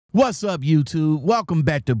What's up, YouTube? Welcome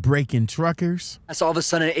back to Breaking Truckers. That's all of a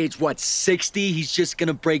sudden at age, what, 60, he's just going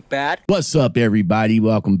to break bad? What's up, everybody?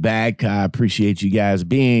 Welcome back. I appreciate you guys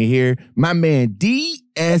being here. My man,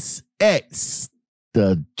 DSX,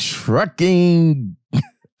 the trucking,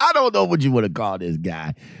 I don't know what you want to call this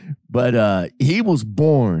guy, but he was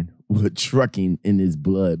born with trucking in his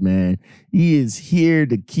blood, man. He is here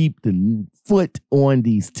to keep the foot on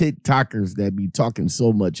these TikTokers that be talking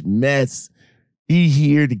so much mess. He's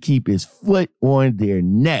here to keep his foot on their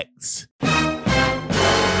necks.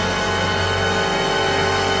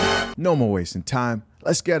 No more wasting time.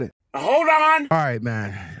 Let's get it. Hold on. All right,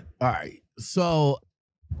 man. All right. So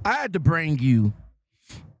I had to bring you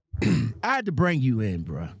in,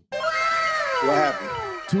 bro. What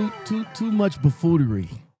happened? Too much buffoonery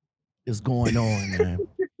is going on, man.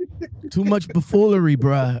 Too much buffoonery,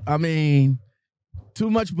 bro. I mean,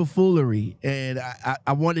 too much buffoonery. And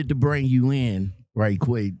I wanted to bring you in right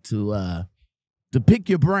quick to pick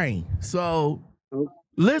your brain. So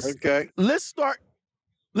let's start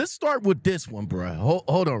with this one, bro.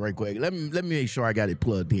 Hold on right quick. Let me make sure I got it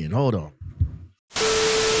plugged in. Hold on.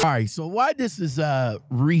 All right, so why this is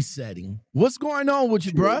resetting? What's going on with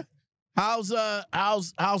you, bro? How's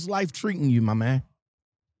life treating you, my man?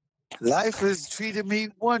 Life has treated me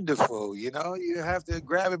wonderful. You know, you have to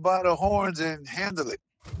grab it by the horns and handle it.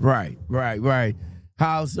 Right.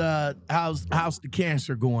 How's the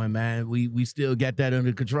cancer going, man? We still got that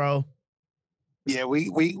under control? Yeah,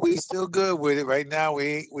 we still good with it right now.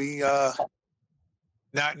 We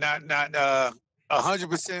not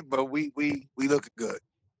 100%, but we looking good.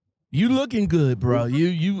 You looking good, bro.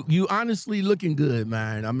 You honestly looking good,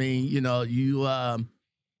 man. I mean, you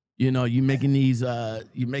making these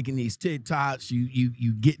TikToks,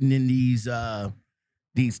 you getting in these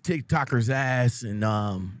TikTokers' ass and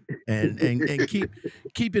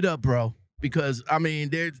keep it up, bro. Because I mean,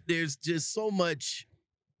 there's just so much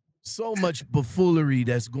buffoonery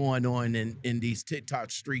that's going on in these TikTok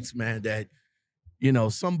streets, man, that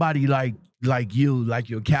somebody like you, like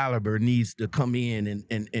your caliber, needs to come in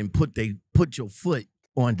and put your foot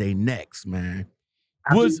on their necks, man.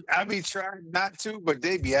 I be trying not to, but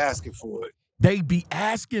they be asking for it. They be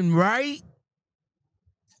asking, right?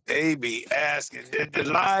 They be asking. The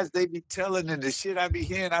lies they be telling and the shit I be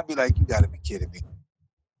hearing, I be like, you gotta be kidding me.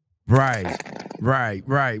 Right.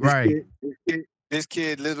 This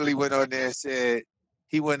kid literally went on there and said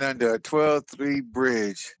he went under a 12-3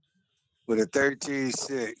 bridge with a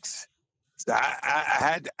 13-6. So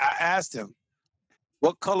I asked him,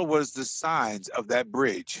 what color was the signs of that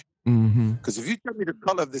bridge? Because if you tell me the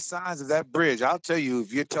color of the signs of that bridge, I'll tell you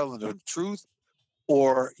if you're telling the truth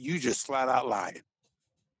or you just flat out lying.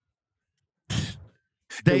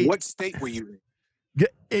 What state were you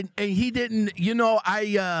in? And he didn't,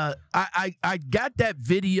 I got that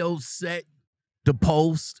video set to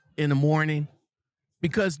post in the morning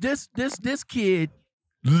because this kid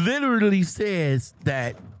literally says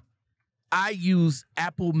that I use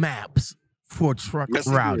Apple Maps for truck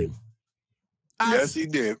routing. Yes, he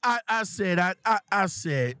did. I said,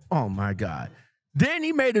 oh my God. Then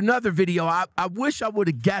he made another video. I wish I would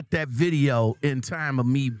have got that video in time of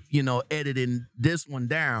me, editing this one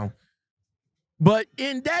down. But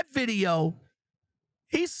in that video,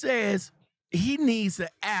 he says he needs an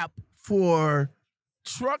app for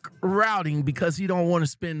truck routing because he don't want to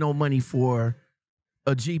spend no money for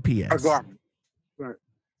a GPS. Right.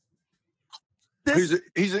 This,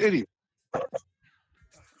 he's an idiot.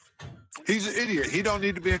 He's an idiot. He don't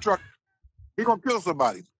need to be in truck. He gonna kill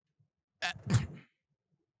somebody.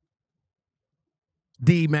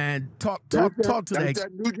 D, man, talk to that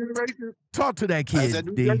new generation. Talk to that kid. That's that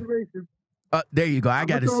new D. generation. There you go. I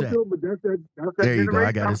got it set. There you go.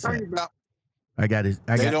 I got it set.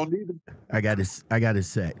 They don't need them. I got it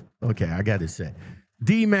set. Okay, I got it set.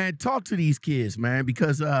 D, man, talk to these kids, man,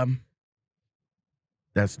 because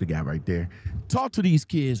that's the guy right there. Talk to these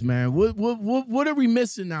kids, man. What are we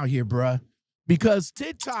missing out here, bruh? Because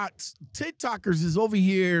TikTokers is over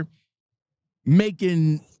here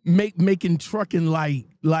making trucking like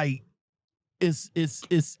it's a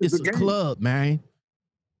club, man.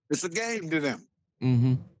 It's a game to them.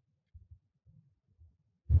 Mm-hmm.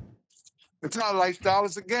 It's not a lifestyle,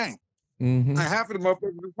 it's a game. Mm-hmm. And half of the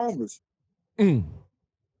motherfuckers are homeless.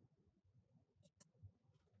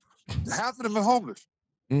 Half of them are homeless.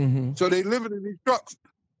 Mm-hmm. So they living in these trucks.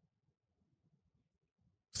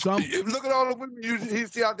 Look at all the women you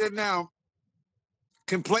see out there now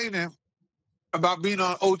complaining about being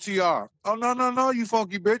on OTR. Oh, no, you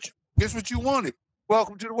funky bitch. Guess what you wanted?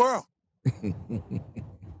 Welcome to the world.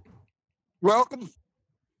 Welcome.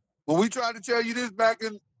 When we tried to tell you this back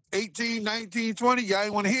in 18, 19, 20, y'all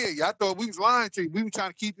ain't want to hear it. Y'all thought we was lying to you. We were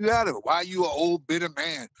trying to keep you out of it. Why you an old, bitter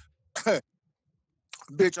man?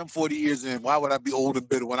 Bitch, I'm 40 years in. Why would I be old and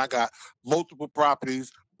bitter when I got multiple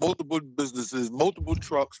properties, multiple businesses, multiple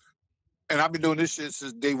trucks, and I've been doing this shit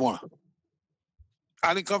since day one.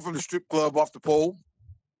 I didn't come from the strip club off the pole.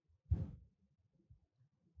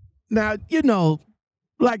 Now, you know,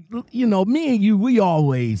 like, you know, me and you, we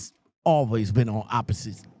always been on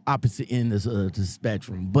opposite ends of the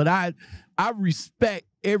spectrum. But I respect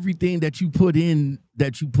everything that you put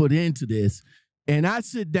into this. And I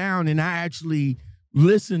sit down and I actually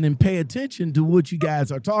listen and pay attention to what you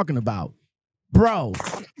guys are talking about. Bro,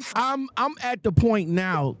 I'm at the point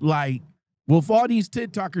now, like, with all these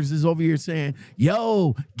TikTokers is over here saying,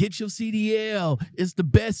 yo, get your CDL. It's the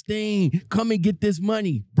best thing. Come and get this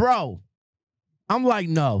money. Bro, I'm like,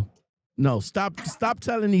 no, stop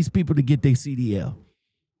telling these people to get their CDL.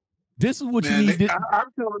 This is what you need.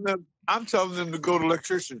 I'm telling them to go to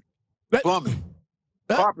electrician, plumbing,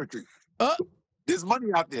 carpentry. There's money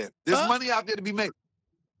out there. There's money out there to be made.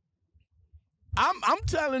 I'm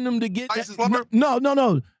telling them to get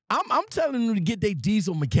no. I'm telling them to get their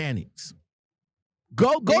diesel mechanics.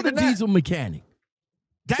 Go to diesel mechanic.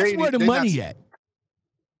 That's where the money at.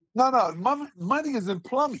 No. Money is in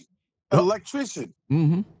plumbing. Electrician.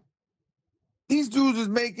 Mm-hmm. These dudes is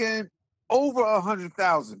making over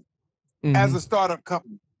 100,000 as a startup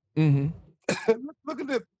company. Mm-hmm. Look at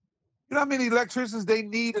this. You know how many electricians they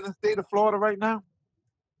need in the state of Florida right now?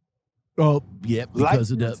 Oh, yeah,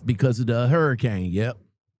 because of the hurricane. Yep.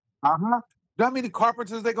 You know how many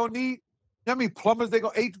carpenters they gonna need? You know how many plumbers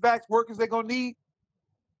HVAC workers they gonna need?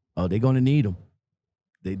 Oh, they're gonna need them.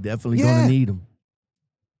 They definitely gonna need them.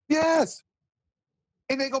 Yes.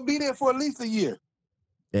 And they're gonna be there for at least a year.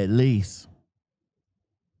 At least.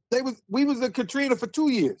 We was in Katrina for 2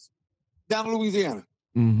 years down in Louisiana.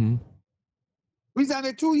 Mm-hmm. We was down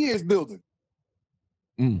there 2 years building.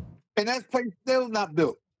 And that place still not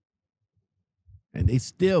built. And they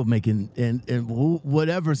still making and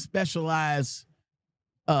whatever specialized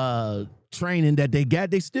training that they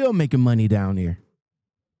got, they still making money down there.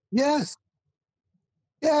 Yes.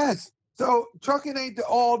 So trucking ain't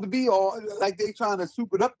the be all like they trying to soup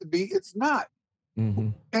it up to be. It's not. Mm-hmm.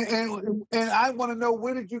 And I want to know,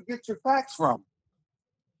 where did you get your facts from?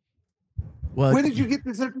 Well, where did you get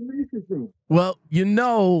this information from? Well, you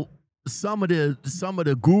know, some of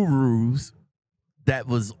the gurus that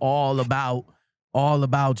was all about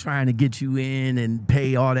trying to get you in and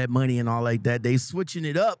pay all that money and all like that, they switching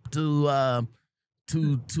it up to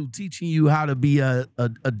teaching you how to be a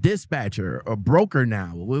dispatcher or broker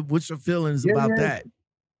now. What's your feelings about that?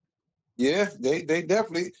 Yeah, they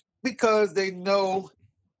definitely, because they know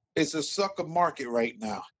it's a sucker market right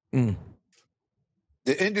now.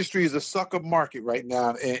 The industry is a sucker market right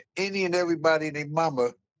now, and any and everybody and their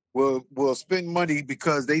mama will spend money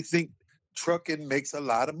because they think trucking makes a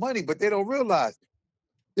lot of money, but they don't realize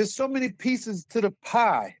there's so many pieces to the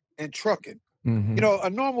pie in trucking. Mm-hmm. You know,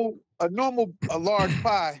 a large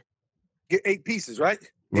pie get 8 pieces, right?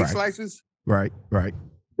 8 slices. Right.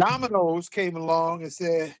 Domino's came along and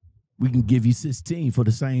said, we can give you 16 for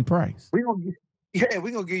the same price. We're gonna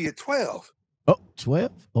give you 12. Oh,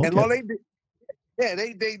 12? Okay. And all they did,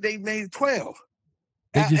 they made 12.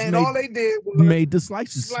 All they did was made the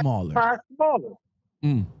slices smaller. Pie smaller.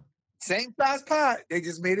 Same size pie, they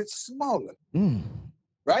just made it smaller.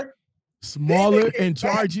 Right? Smaller and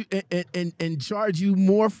charge you and charge you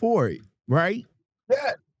more for it, right?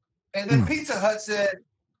 Yeah. And then Pizza Hut said,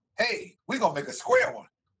 hey, we're gonna make a square one,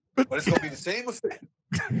 but it's gonna be the same effect.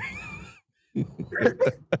 We're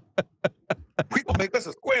gonna make us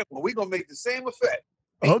a square one. We're gonna make the same effect.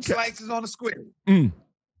 8 slices on a square.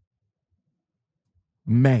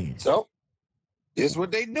 Man. So this is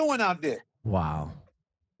what they doing out there. Wow.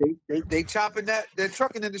 They chopping that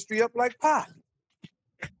trucking industry up like pie.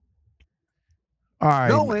 All right.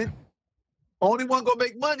 Knowing only one gonna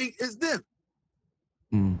make money is them.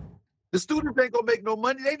 The students ain't gonna make no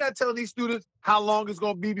money. They not telling these students how long it's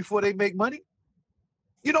gonna be before they make money.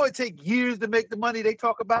 You know, it take years to make the money they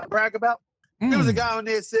brag about. There was a guy on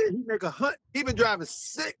there that said he been driving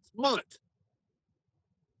 6 months.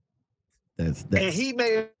 That's and he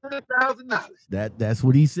made $100,000. That's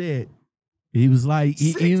what he said. He was like,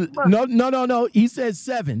 no. He said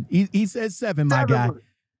 7. He said 7, my guy.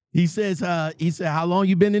 He said, how long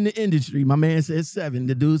you been in the industry? My man said 7.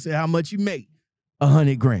 The dude said, how much you make?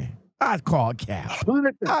 $100,000. I called cap.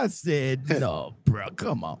 I said, no, bro,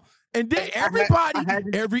 come on. And then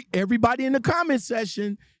everybody in the comment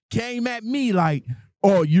section came at me like,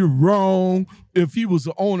 oh, you're wrong. If he was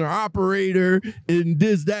an owner operator and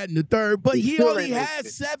this, that, and the third, but he still only ain't had making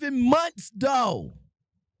it. 7 months though.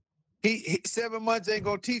 He 7 months ain't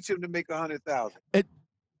gonna teach him to make 100,000.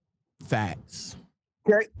 Facts.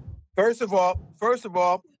 Okay. First of all,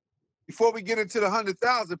 before we get into the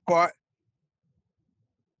 100,000 part,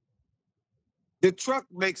 the truck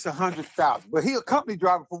makes 100,000, but he a company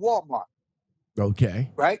driver for Walmart. Okay.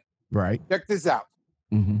 Right. Right. Check this out.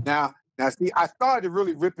 Mm-hmm. Now, see, I started to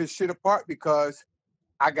really rip his shit apart because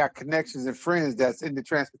I got connections and friends that's in the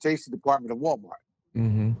transportation department of Walmart.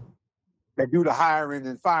 Mm-hmm. That do the hiring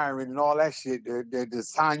and firing and all that shit. They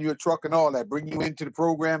assign you a truck and all that, bring you into the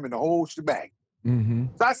program and the whole shebang. Mm-hmm.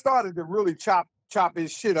 So I started to really chop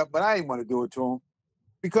his shit up, but I didn't want to do it to him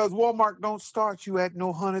because Walmart don't start you at no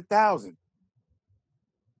 100,000.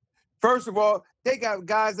 First of all, they got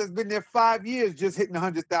guys that's been there 5 years just hitting the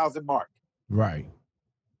 100,000 mark. Right.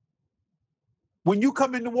 When you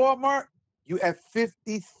come into Walmart, you at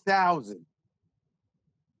 50,000.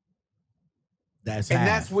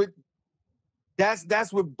 That's with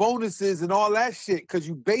bonuses and all that shit, because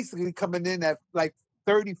you basically coming in at like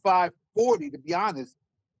 35, 40, to be honest.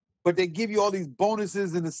 But they give you all these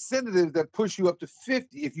bonuses and incentives that push you up to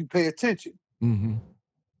 50 if you pay attention. Mm-hmm.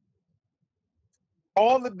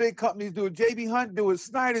 All the big companies do it. JB Hunt do it.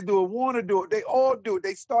 Snyder do it. Warner do it. They all do it.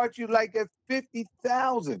 They start you like at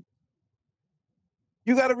 50,000.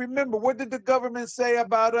 You got to remember, what did the government say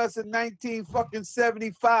about us in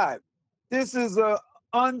 1975? This is a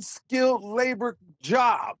unskilled labor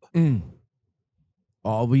job. Mm.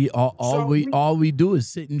 All we do is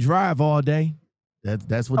sit and drive all day.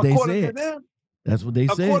 That's what they said. That's what they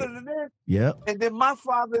said. According to them. Yeah. And then my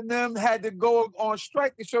father and them had to go on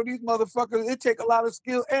strike to show these motherfuckers it take a lot of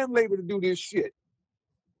skill and labor to do this shit.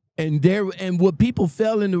 And what people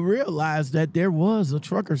failing to realize that there was a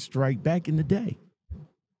trucker strike back in the day.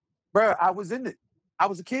 Bro, I was in it. I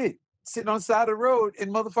was a kid sitting on the side of the road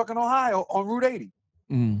in motherfucking Ohio on Route 80.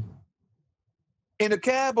 Mm. In a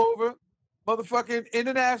cab over motherfucking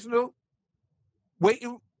International,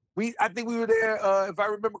 waiting. I think we were there, if I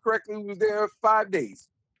remember correctly, we were there 5 days.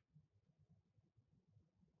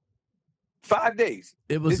 5 days.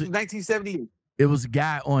 This was 1978. It was a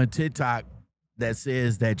guy on TikTok that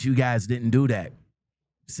says that you guys didn't do that.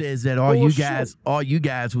 Says that all you guys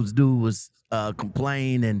was do was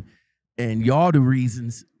complain and y'all the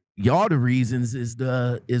reasons is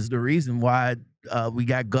the reason why we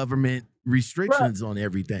got government restrictions on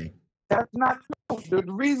everything. That's not true.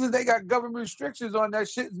 The reason they got government restrictions on that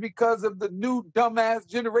shit is because of the new dumbass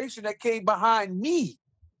generation that came behind me.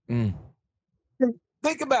 Mm.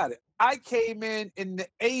 Think about it. I came in the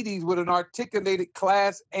 80s with an articulated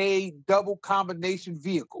Class A double combination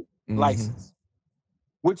vehicle license,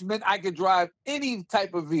 which meant I could drive any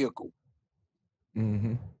type of vehicle.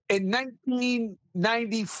 Mm-hmm. In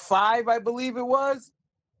 1995, I believe it was,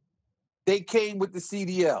 they came with the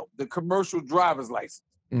CDL, the commercial driver's license.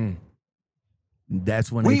 Mm.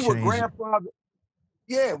 That's when we were grandfathered.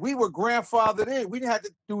 Yeah, we were grandfathered in. We didn't have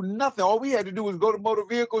to do nothing. All we had to do was go to motor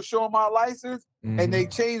vehicle, show them our license, and they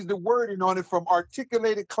changed the wording on it from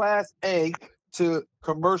articulated Class A to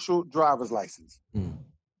commercial driver's license.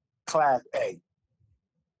 Class A.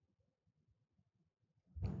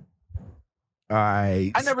 All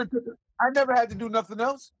right. I never had to do nothing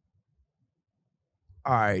else.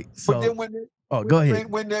 All right. So, but then go ahead.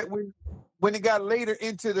 When it got later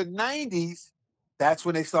into the 90s, that's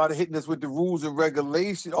when they started hitting us with the rules and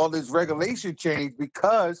regulation, all this regulation change,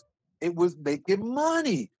 because it was making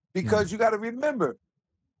money. Because you got to remember,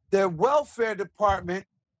 the welfare department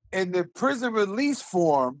and the prison release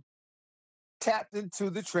form tapped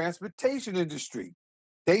into the transportation industry.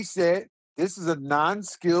 They said, this is a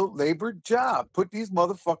non-skilled labor job. Put these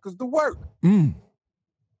motherfuckers to work.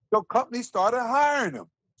 So companies started hiring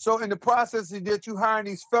them. So in the process that you hiring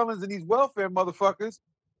these felons and these welfare motherfuckers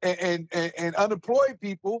and unemployed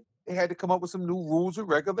people, they had to come up with some new rules and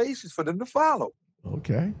regulations for them to follow.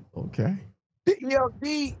 Okay. The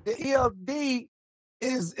ELD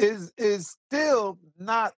is still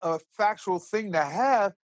not a factual thing to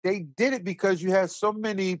have. They did it because you had so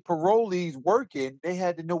many parolees working, they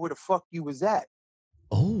had to know where the fuck you was at.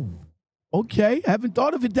 Oh, okay. I haven't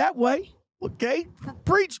thought of it that way. Okay.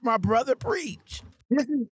 Preach, my brother, preach. This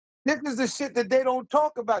is the shit that they don't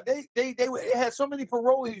talk about. They had so many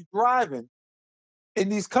parolees driving in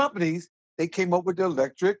these companies, they came up with the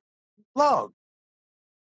electric log.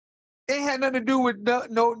 It had nothing to do with no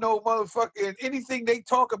motherfucking anything they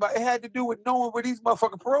talk about. It had to do with knowing where these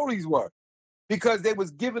motherfucking parolees were. Because they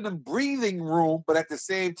was giving them breathing room, but at the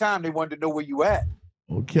same time, they wanted to know where you at.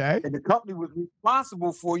 Okay. And the company was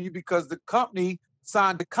responsible for you because the company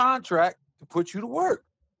signed the contract to put you to work.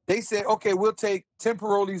 They said, okay, we'll take 10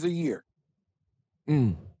 parolees a year.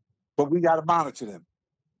 But we got to monitor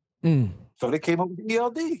them. So they came up with the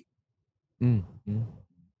ELD.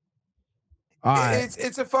 All right.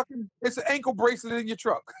 It's an ankle bracelet in your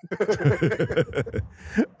truck.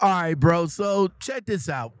 All right, bro. So check this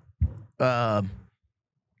out.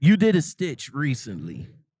 You did a stitch recently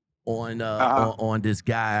on this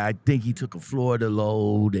guy. I think he took a Florida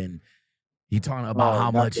load, and he talking about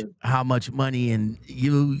how much money, and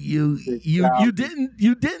you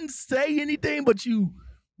didn't say anything, but you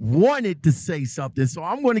wanted to say something. So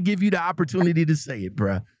I'm going to give you the opportunity to say it,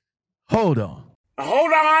 bro. Hold on.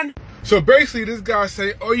 So basically, this guy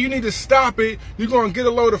say, "Oh, you need to stop it. You're gonna get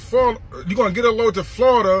a load of Florida. You're gonna get a load to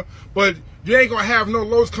Florida, but you ain't gonna have no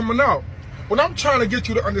loads coming out." What I'm trying to get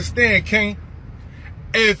you to understand, King,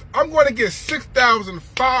 if I'm going to get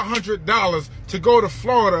 $6,500 to go to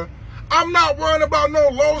Florida, I'm not worrying about no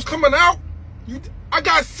loads coming out. I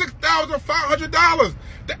got $6,500.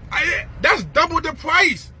 That's double the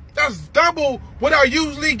price. That's double what I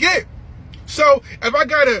usually get. So if I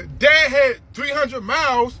got a dad had 300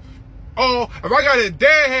 miles, or if I got a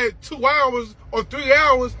dad had 2 hours or 3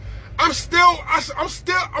 hours, I'm still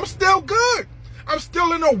good. I'm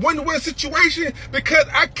still in a win-win situation because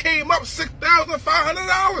I came up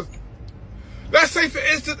 $6,500. Let's say, for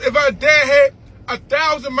instance, if our dad had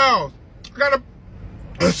 1,000 miles, I gotta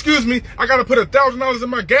put $1,000 in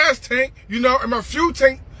my gas tank, in my fuel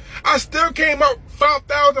tank. I still came up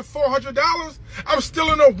 $5,400. I'm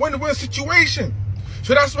still in a win-win situation.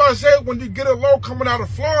 So that's why I said, when you get a load coming out of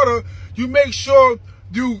Florida, you make sure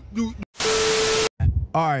you.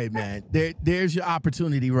 All right, man. There's your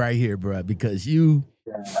opportunity right here, bro. Because your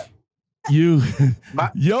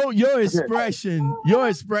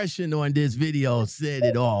expression on this video said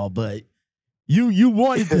it all. But you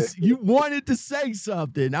wanted to say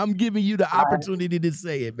something. I'm giving you the opportunity to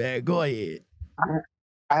say it, man. Go ahead.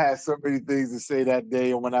 I had so many things to say that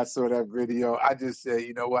day, and when I saw that video, I just said,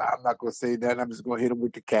 you know what? I'm not going to say that. I'm just going to hit him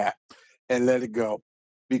with the cap and let it go.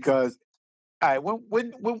 Because, all right, when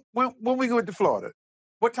we went to Florida,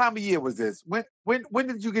 what time of year was this? When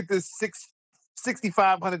did you get this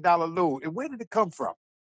 $6,500 load, and where did it come from?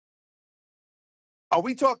 Are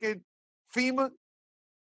we talking FEMA?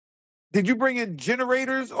 Did you bring in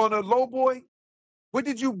generators on a low boy? What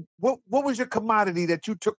was your commodity that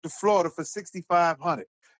you took to Florida for $6,500?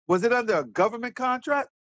 Was it under a government contract?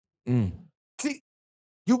 See,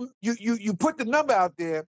 you put the number out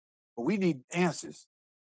there, but we need answers.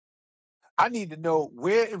 I need to know,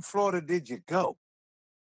 where in Florida did you go?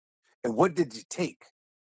 And what did you take?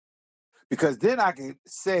 Because then I can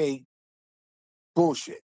say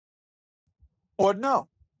bullshit or no.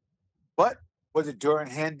 But was it during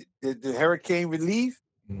the hurricane relief?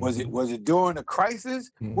 Was it during a crisis?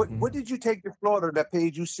 What did you take to Florida that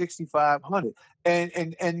paid you $6,500?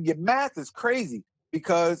 And your math is crazy,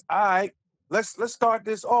 because, all right, let's start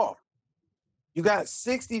this off. You got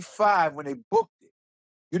 65 when they booked it.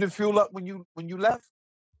 You didn't fuel up when you left.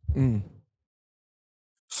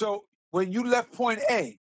 So when you left point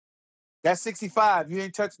A, that 65, you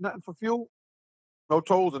ain't touched nothing for fuel. No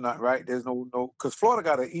tolls or nothing, right? There's no, because Florida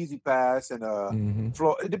got an easy pass, and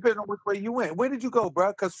Florida, it depends on which way you went. Where did you go,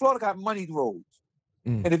 bro? Because Florida got money roads.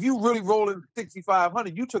 And if you really rolling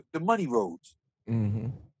 6,500, you took the money roads.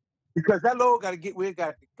 Because that load got to get where it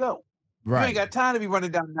got to go. Right. You ain't got time to be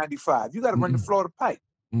running down 95. You got to run the Florida Pike.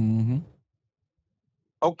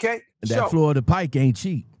 Okay? And that Florida Pike ain't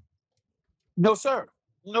cheap. No, sir.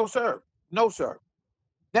 No, sir. No, sir.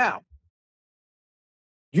 Now,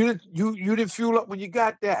 you didn't fuel up when you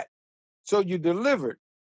got that. So you delivered.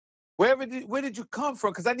 Where did you come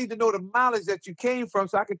from? Because I need to know the mileage that you came from,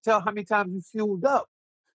 so I can tell how many times you fueled up.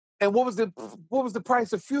 And what was the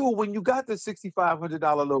price of fuel when you got the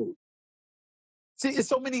 $6,500 load? See, it's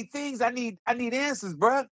so many things. I need answers,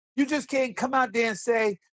 bruh. You just can't come out there and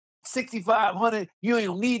say $6,500, you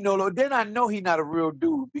ain't need no load. Then I know he not a real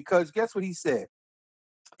dude, because guess what he said?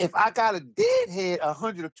 If I got a deadhead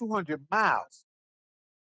 100 or 200 miles,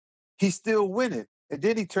 he's still winning. And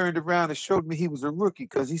then he turned around and showed me he was a rookie,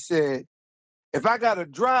 because he said, if I got to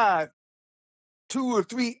drive 2 or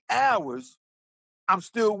 3 hours, I'm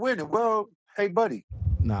still winning. Well, hey, buddy.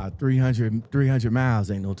 Nah, 300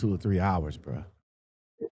 miles ain't no 2 or 3 hours, bro.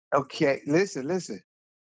 Okay, listen.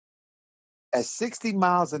 At 60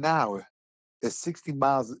 miles an hour, that's 60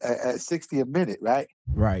 miles at 60 a minute, right?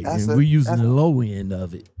 Right. And we're using the low end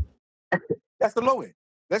of it. That's the low end.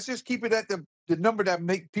 Let's just keep it at the number that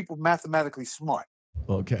make people mathematically smart.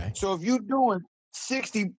 Okay. So if you're doing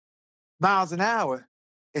 60 miles an hour,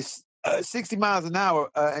 it's 60 miles an hour,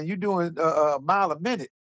 and you're doing a mile a minute,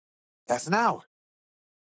 that's an hour.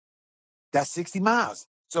 That's 60 miles.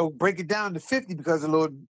 So break it down to 50 because of a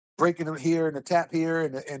little breaking here and the tap here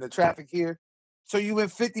and the traffic here. So you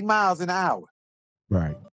went 50 miles an hour.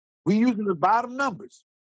 Right. We using the bottom numbers.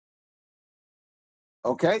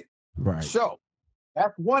 Okay? Right. So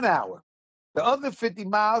that's 1 hour. The other 50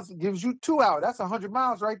 miles gives you 2 hours. That's 100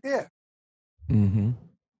 miles right there. Mm-hmm.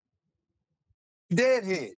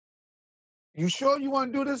 Deadhead. You sure you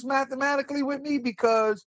want to do this mathematically with me?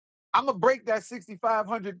 Because I'm going to break that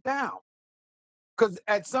 6,500 down. Because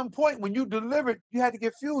at some point when you delivered, you had to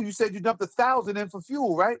get fuel. You said you dumped 1,000 in for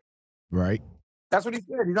fuel, right? Right. That's what he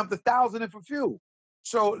said. He dumped 1,000 in for fuel.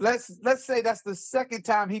 So let's say that's the second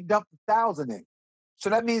time he dumped 1,000 in. So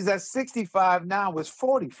that means that 65 now is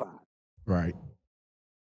 45. Right.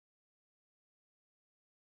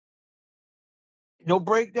 No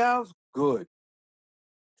breakdowns? Good.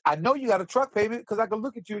 I know you got a truck payment because I can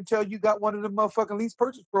look at you and tell you got one of the motherfucking lease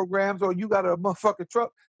purchase programs, or you got a motherfucking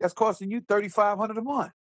truck that's costing you $3,500 a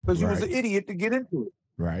month because you was an idiot to get into it.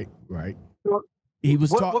 Right. Right. So He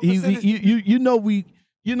was talking. You know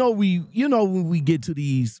when we get to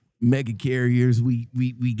these mega carriers, we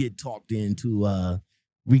get talked into the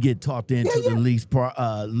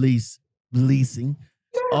leasing.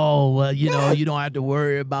 Oh, well, you know, you don't have to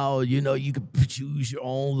worry about, you know, you can choose your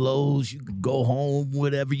own loads. You can go home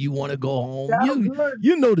whenever you want to go home.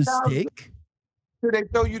 You know the stick. They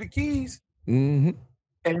throw you the keys. Mm-hmm.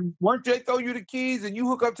 And once they throw you the keys and you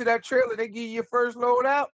hook up to that trailer, they give you your first load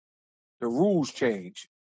out, the rules change.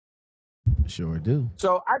 Sure do.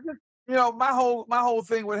 So I just, you know, my whole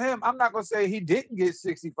thing with him, I'm not going to say he didn't get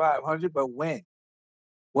 6,500, but when?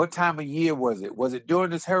 What time of year was it? Was it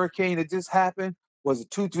during this hurricane that just happened? Was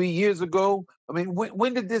it 2-3 years ago? I mean,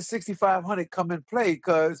 when did this 6,500 come in play?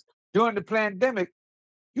 Because during the pandemic,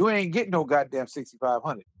 you ain't getting no goddamn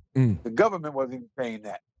 6,500. The government wasn't even paying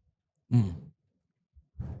that. And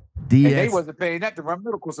they wasn't paying that to run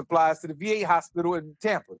medical supplies to the VA hospital in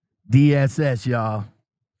Tampa. DSS, y'all.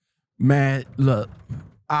 Man, look,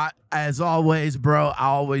 as always, bro, I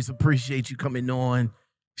always appreciate you coming on,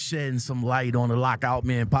 shedding some light on the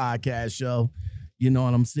Lockoutmen podcast show. You know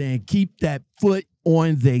what I'm saying? Keep that foot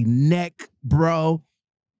on the neck, bro.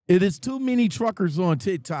 It is too many truckers on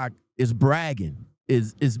TikTok is bragging.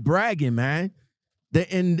 Is bragging, man.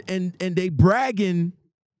 And they bragging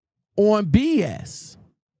on BS.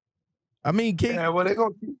 I mean, well,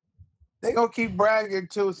 they gonna keep bragging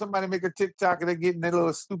until somebody make a TikTok and they're getting their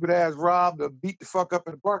little stupid ass robbed or beat the fuck up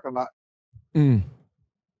in the parking lot.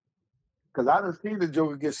 Because I done seen the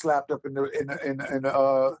Joker get slapped up in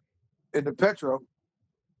the Petro.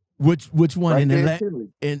 Which one right in Atlanta?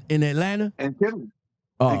 In Atlanta? In Kinley.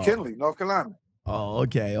 Oh. In Kinley, North Carolina. Oh,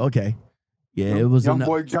 okay. Yeah, it was young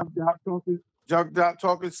boy jumped out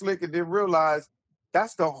talking slick and didn't realize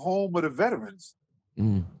that's the home of the veterans.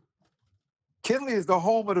 Kinley is the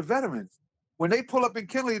home of the veterans. When they pull up in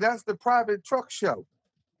Kinley, that's the private truck show.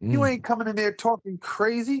 You ain't coming in there talking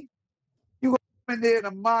crazy. You go in there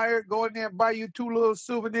to Meyer, go in there and buy you 2 little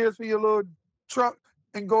souvenirs for your little truck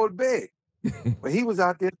and go to bed. But he was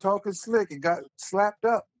out there talking slick and got slapped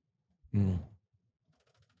up.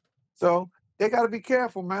 So they got to be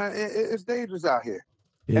careful, man. It's dangerous out here.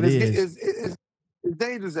 It's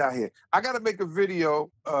dangerous out here. I got to make a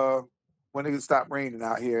video when it stop raining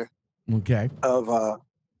out here. Okay. Of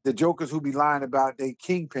the jokers who be lying about their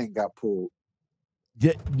kingpin got pulled.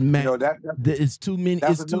 Yeah, man. You know, it's too many.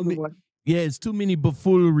 It's too many. Yeah, it's too many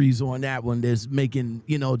buffooneries on that one. That's making,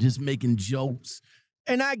 just making jokes.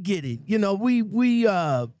 And I get it. We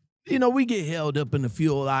get held up in the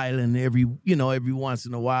fuel island every once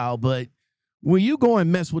in a while. But when you go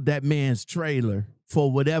and mess with that man's trailer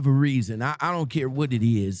for whatever reason, I don't care what it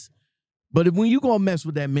is. But when you go and mess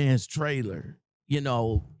with that man's trailer,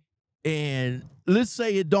 and let's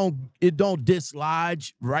say it don't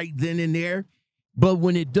dislodge right then and there, but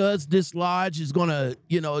when it does dislodge, it's gonna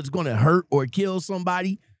hurt or kill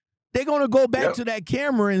somebody. They're gonna go back to that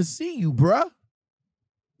camera and see you, bruh.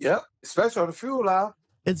 Yep, especially on the fuel aisle.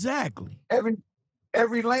 Exactly.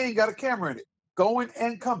 Every lane got a camera in it, going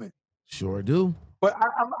and coming. Sure do. But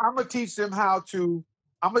I'm gonna teach them how to.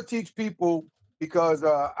 I'm gonna teach people because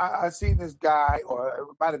I seen this guy, or it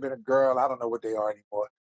might have been a girl. I don't know what they are anymore.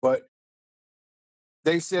 But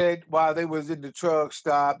they said while they was in the truck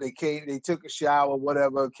stop, they took a shower,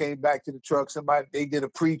 whatever, came back to the truck. They did a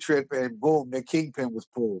pre-trip and boom, their kingpin was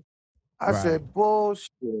pulled. I said, bullshit.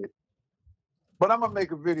 But I'm going to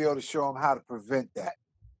make a video to show them how to prevent that.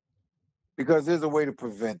 Because there's a way to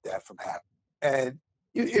prevent that from happening. And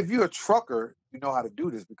if you're a trucker, you know how to do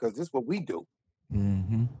this because this is what we do.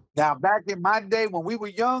 Now, back in my day when we were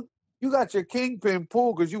young, you got your kingpin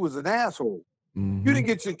pulled because you was an asshole. Mhm. You didn't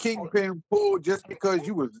get your kingpin pulled just because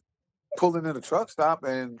you was pulling in a truck stop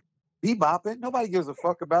and bebopping. Nobody gives a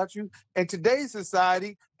fuck about you. In today's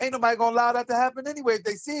society, ain't nobody gonna allow that to happen anyway. If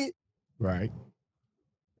they see it, Right.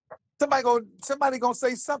 somebody gonna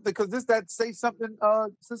say something because this that say something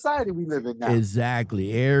society we live in now.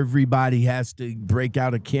 Exactly. Everybody has to break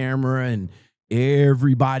out a camera and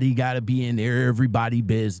everybody got to be in everybody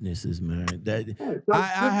businesses, man. That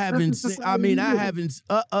I haven't seen. I mean, I haven't.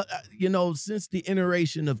 You know, since the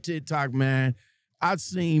iteration of TikTok, man, I've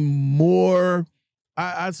seen more.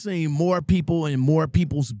 I've seen more people in more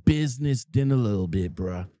people's business than a little bit,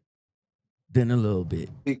 bruh. Than a little bit.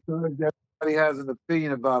 Because everybody has an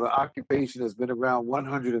opinion about an occupation that's been around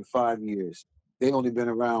 105 years. They only been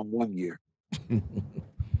around 1 year. We've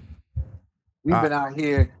been out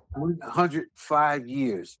here 105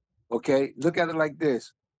 years. Okay, look at it like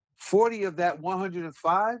this: 40 of that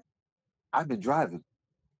 105, I've been driving.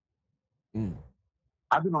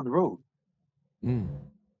 I've been on the road.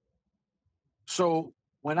 So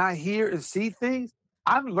when I hear and see things,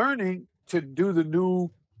 I'm learning to do the new,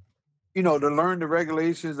 to learn the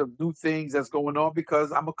regulations of new things that's going on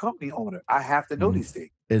because I'm a company owner. I have to know these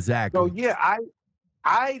things. Exactly. So yeah,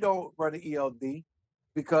 I don't run an ELD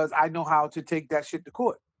because I know how to take that shit to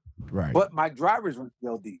court. Right. But my drivers run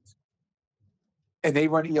ELDs, and they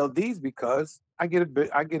run ELDs because I get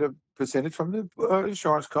a percentage from the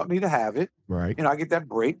insurance company to have it. Right. I get that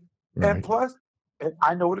break, Right. and plus,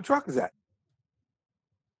 I know where the truck is at.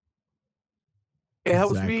 It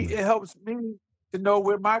helps me. It helps me to know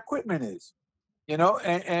where my equipment is. And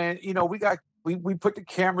we put the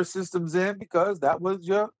camera systems in because that was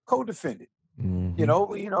your co-defendant. I'm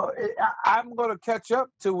going to catch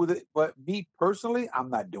up to it, but me personally,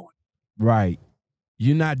 I'm not doing it. Right.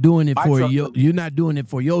 You're not doing it for you're not doing it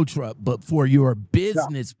for your truck, but for your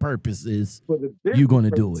business purposes, for the business you're going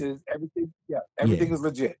to do it. Everything is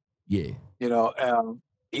legit. Yeah.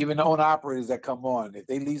 Even the owner operators that come on, if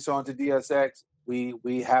they lease on to DSX,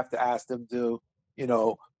 we have to ask them to,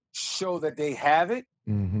 show that they have it.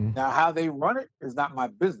 Now, how they run it is not my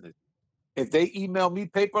business. If they email me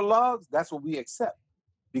paper logs, that's what we accept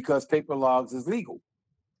because paper logs is legal.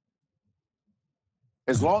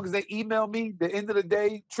 As long as they email me the end of the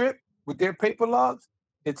day trip with their paper logs,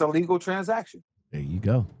 it's a legal transaction. There you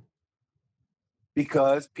go.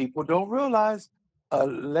 Because people don't realize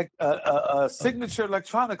a signature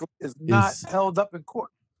electronically is not held up in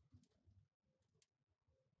court.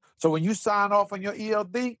 So when you sign off on your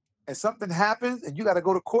ELD and something happens and you got to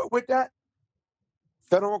go to court with that,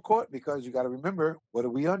 federal court, because you got to remember, what are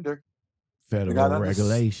we under? Federal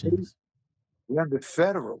regulations. We're under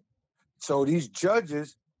federal. So these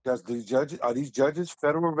judges, are these judges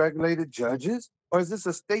federal regulated judges? Or is this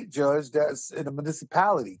a state judge that's in a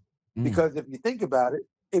municipality? Because if you think about it,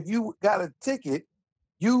 if you got a ticket,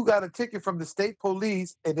 from the state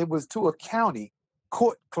police and it was to a county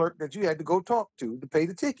court clerk that you had to go talk to pay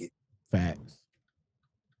the ticket. Facts.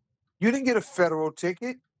 You didn't get a federal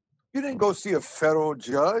ticket. You didn't go see a federal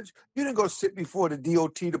judge. You didn't go sit before the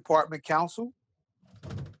DOT department counsel.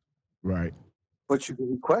 Right. But you can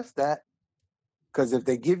request that because if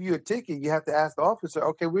they give you a ticket, you have to ask the officer,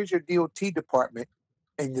 okay, where's your DOT department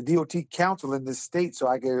and the DOT counsel in this state so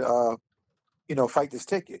I can, fight this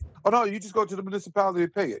ticket? Oh, no, you just go to the municipality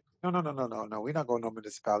and pay it. No. We're not going to no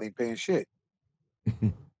municipality and paying shit.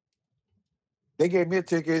 They gave me a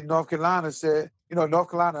ticket in North Carolina, said, North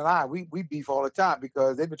Carolina and I, we beef all the time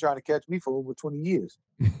because they've been trying to catch me for over 20 years.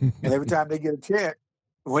 And every time they get a chance,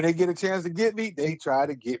 when they get a chance to get me, they try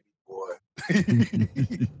to get me, boy.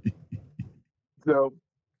 So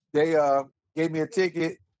they gave me a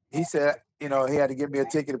ticket. He said, he had to give me a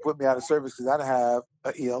ticket to put me out of service because I didn't have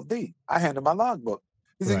an ELD. I handed my logbook.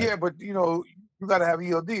 He said, yeah, but, you got to have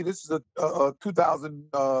ELD. This is a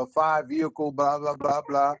 2005 vehicle, blah, blah, blah,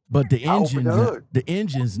 blah. But the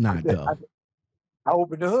engine's not, though. I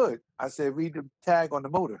opened the hood. I said, read the tag on the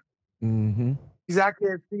motor. He said, I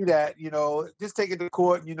can't see that. Just take it to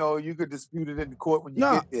court. You could dispute it in the court when you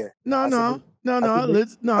get there. No.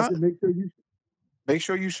 I said, make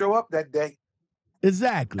sure you show up that day.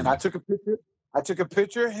 Exactly. And I took a picture. I took a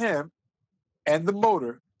picture of him and the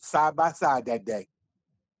motor side by side that day.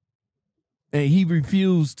 And he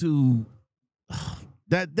refused to.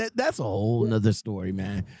 That's a whole nother story,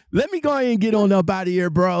 man. Let me go ahead and get on up out of here,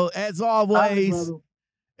 bro. As always,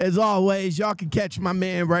 y'all can catch my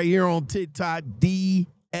man right here on TikTok, DSX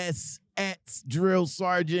Drill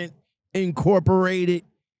Sergeant Incorporated.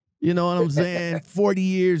 You know what I'm saying? 40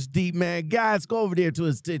 years deep, man. Guys, go over there to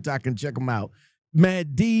his TikTok and check him out.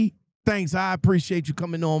 Man, Thanks. I appreciate you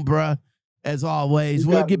coming on, bruh. As always,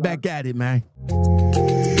 we'll get back at it, man.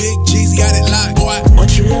 Big G's got it locked, boy.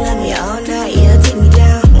 Want you to love me all night, yeah, take me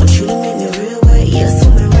down. Want you to make me real wet, yeah,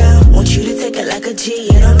 swim around. Want you to take it like a G,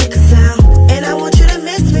 yeah, don't make a sound. And I want you to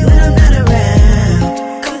miss me when I'm not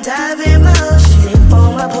around. Come dive in my ocean, sip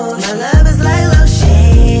on my push. My love is like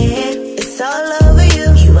lotion. It's all over you,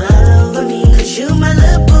 you all over me. Cause you my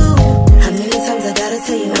little boo. How many times I gotta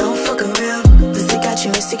tell you no?